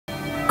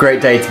Great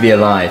day to be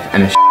alive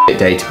and a shit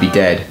day to be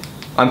dead.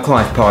 I'm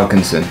Clive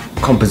Parkinson,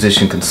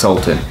 composition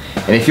consultant,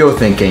 and if you're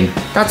thinking,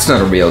 that's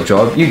not a real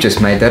job, you just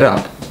made that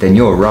up, then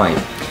you're right.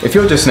 If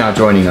you're just now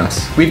joining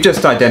us, we've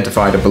just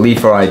identified a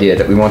belief or idea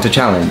that we want to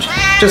challenge,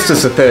 just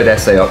as the third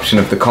essay option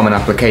of the common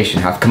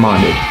application have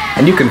commanded,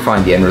 and you can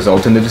find the end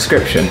result in the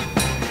description.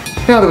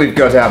 Now that we've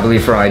got our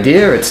belief or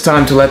idea, it's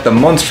time to let the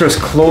monstrous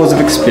claws of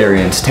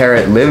experience tear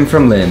it limb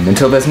from limb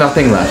until there's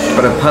nothing left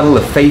but a puddle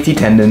of fathy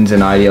tendons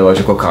and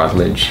ideological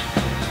cartilage.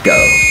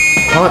 Go.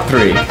 Part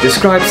 3.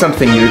 Describe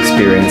something you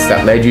experienced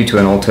that led you to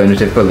an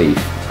alternative belief,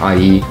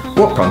 i.e.,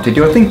 what prompted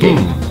your thinking?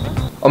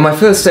 On my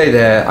first day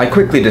there, I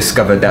quickly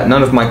discovered that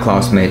none of my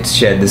classmates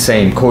shared the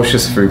same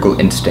cautious frugal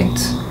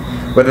instincts.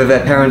 Whether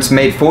their parents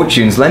made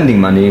fortunes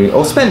lending money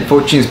or spent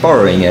fortunes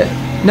borrowing it,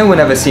 no one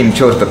ever seemed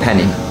short of a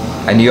penny,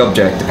 and the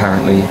object,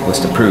 apparently,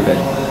 was to prove it.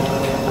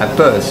 At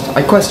first,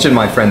 I questioned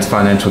my friends'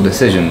 financial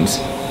decisions.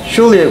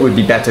 Surely it would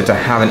be better to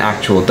have an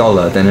actual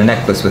dollar than a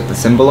necklace with the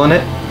symbol on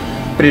it?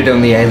 But it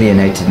only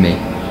alienated me.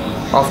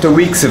 After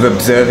weeks of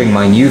observing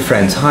my new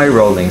friends'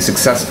 high-rolling,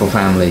 successful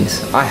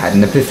families, I had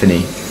an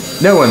epiphany.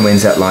 No one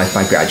wins at life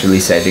by gradually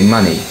saving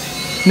money.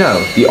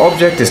 No, the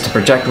object is to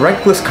project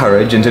reckless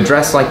courage and to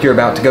dress like you're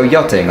about to go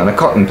yachting on a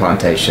cotton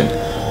plantation,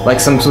 like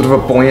some sort of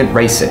a buoyant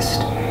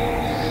racist.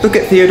 Look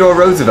at Theodore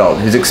Roosevelt,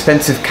 whose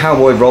expensive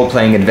cowboy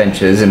role-playing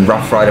adventures and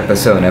Rough Rider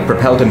persona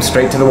propelled him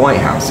straight to the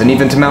White House and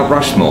even to Mount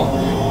Rushmore.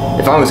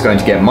 If I was going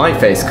to get my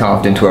face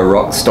carved into a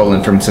rock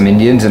stolen from some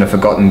Indians in a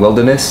forgotten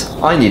wilderness,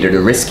 I needed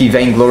a risky,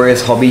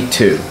 vainglorious hobby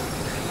too.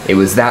 It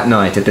was that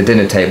night at the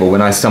dinner table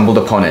when I stumbled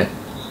upon it.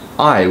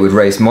 I would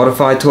race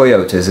modified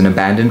Toyotas in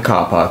abandoned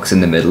car parks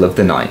in the middle of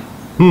the night.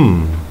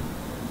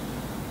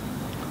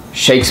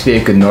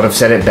 Shakespeare could not have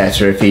said it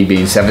better if he'd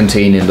been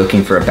 17 and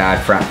looking for a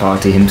bad frat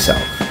party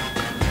himself.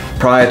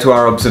 Prior to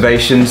our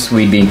observations,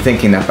 we'd been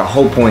thinking that the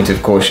whole point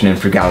of caution and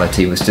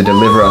frugality was to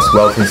deliver us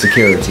wealth and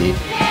security.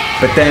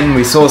 But then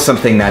we saw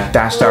something that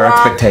dashed our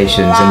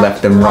expectations and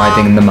left them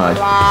writhing in the mud.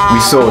 We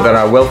saw that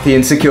our wealthy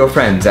and secure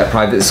friends at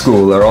private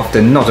school are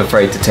often not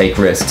afraid to take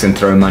risks and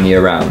throw money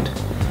around.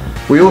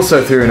 We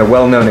also threw in a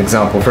well-known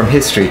example from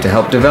history to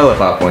help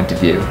develop our point of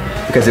view,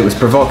 because it was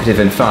provocative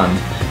and fun.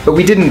 But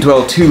we didn't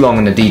dwell too long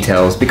on the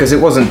details because it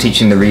wasn't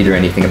teaching the reader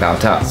anything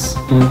about us.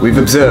 We've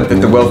observed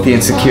that the wealthy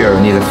and secure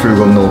are neither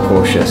frugal nor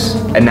cautious,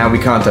 and now we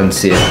can't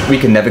unsee it. We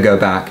can never go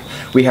back.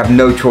 We have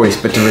no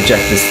choice but to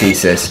reject this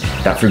thesis,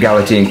 that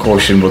frugality and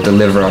caution will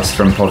deliver us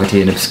from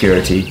poverty and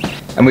obscurity.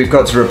 And we've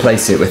got to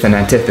replace it with an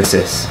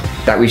antithesis,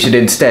 that we should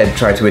instead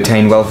try to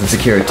attain wealth and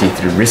security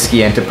through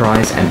risky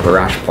enterprise and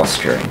brash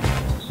posturing.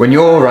 When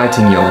you're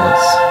writing yours,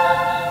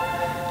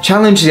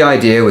 challenge the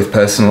idea with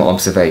personal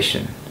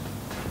observation.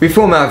 We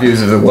form our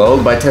views of the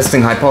world by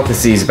testing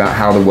hypotheses about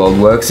how the world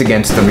works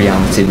against the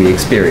reality we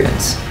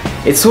experience.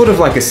 It's sort of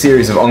like a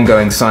series of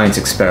ongoing science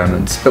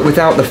experiments, but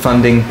without the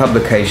funding,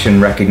 publication,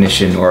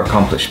 recognition, or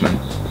accomplishment.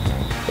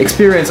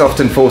 Experience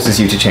often forces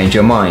you to change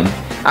your mind.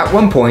 At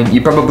one point,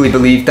 you probably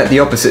believed that the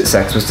opposite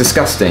sex was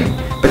disgusting,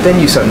 but then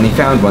you suddenly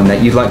found one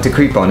that you'd like to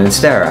creep on and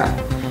stare at.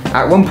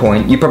 At one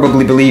point, you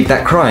probably believed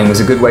that crying was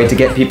a good way to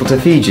get people to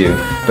feed you,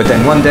 but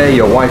then one day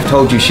your wife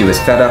told you she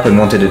was fed up and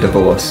wanted a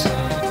divorce.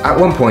 At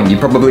one point, you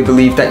probably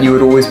believed that you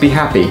would always be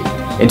happy,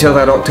 until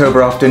that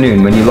October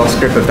afternoon when you lost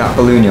grip of that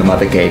balloon your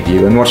mother gave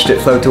you and watched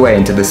it float away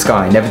into the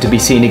sky, never to be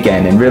seen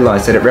again, and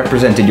realized that it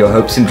represented your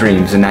hopes and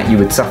dreams and that you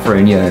would suffer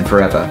and yearn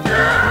forever.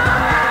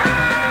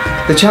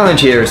 The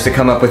challenge here is to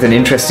come up with an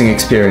interesting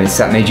experience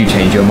that made you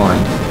change your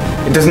mind.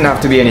 It doesn't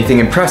have to be anything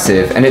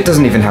impressive, and it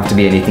doesn't even have to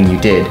be anything you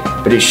did,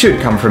 but it should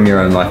come from your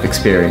own life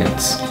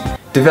experience.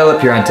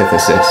 Develop your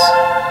antithesis.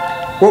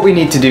 What we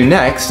need to do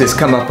next is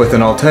come up with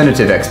an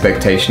alternative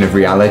expectation of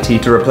reality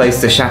to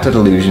replace the shattered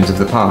illusions of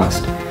the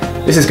past.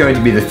 This is going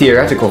to be the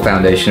theoretical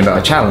foundation of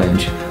our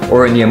challenge,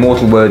 or in the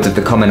immortal words of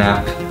the common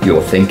app,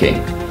 your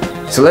thinking.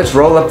 So let's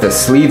roll up the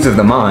sleeves of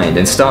the mind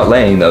and start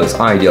laying those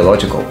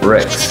ideological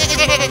bricks.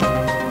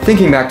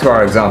 Thinking back to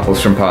our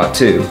examples from part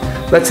 2,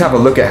 let's have a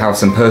look at how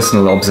some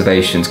personal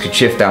observations could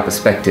shift our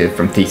perspective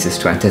from thesis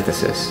to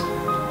antithesis.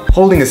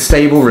 Holding a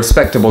stable,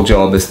 respectable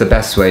job is the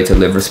best way to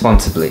live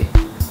responsibly.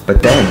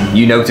 But then,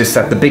 you notice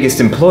that the biggest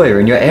employer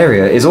in your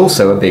area is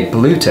also a big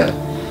polluter,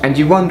 and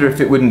you wonder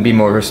if it wouldn't be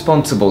more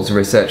responsible to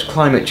research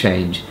climate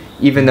change,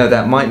 even though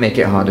that might make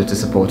it harder to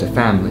support a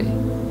family.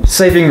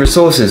 Saving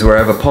resources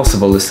wherever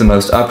possible is the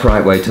most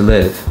upright way to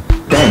live.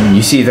 Then,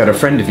 you see that a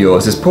friend of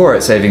yours is poor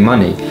at saving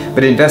money,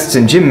 but invests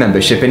in gym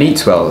membership and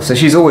eats well, so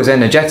she's always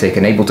energetic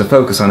and able to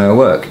focus on her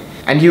work.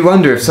 And you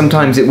wonder if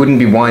sometimes it wouldn't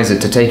be wiser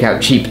to take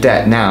out cheap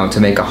debt now to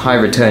make a high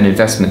return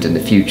investment in the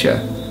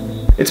future.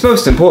 It's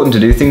most important to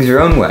do things your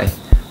own way.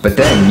 But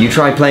then you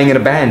try playing in a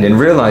band and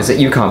realize that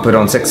you can't put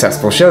on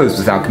successful shows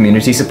without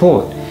community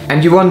support.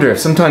 And you wonder if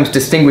sometimes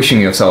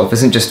distinguishing yourself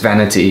isn't just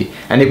vanity,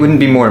 and it wouldn't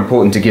be more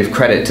important to give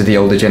credit to the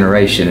older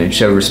generation and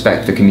show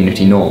respect for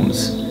community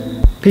norms.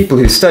 People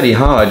who study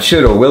hard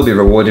should or will be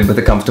rewarded with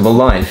a comfortable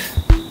life.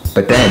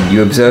 But then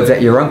you observe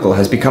that your uncle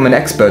has become an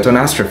expert on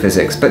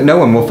astrophysics, but no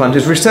one will fund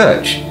his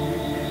research.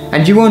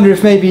 And you wonder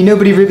if maybe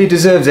nobody really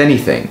deserves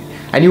anything,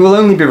 and you will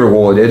only be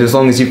rewarded as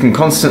long as you can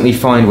constantly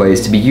find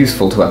ways to be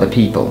useful to other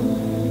people.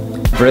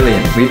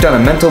 Brilliant, we've done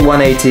a mental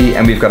 180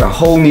 and we've got a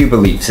whole new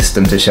belief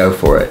system to show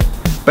for it.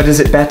 But is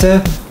it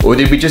better? Or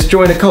did we just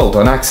join a cult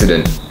on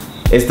accident?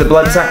 Is the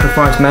blood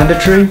sacrifice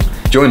mandatory?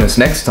 Join us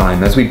next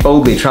time as we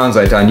boldly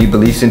translate our new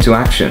beliefs into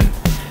action.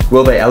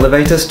 Will they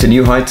elevate us to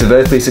new heights of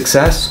earthly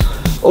success?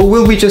 Or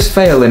will we just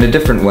fail in a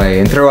different way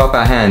and throw up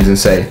our hands and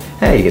say,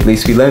 hey, at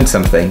least we learned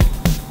something?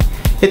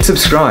 Hit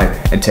subscribe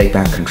and take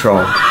back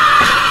control.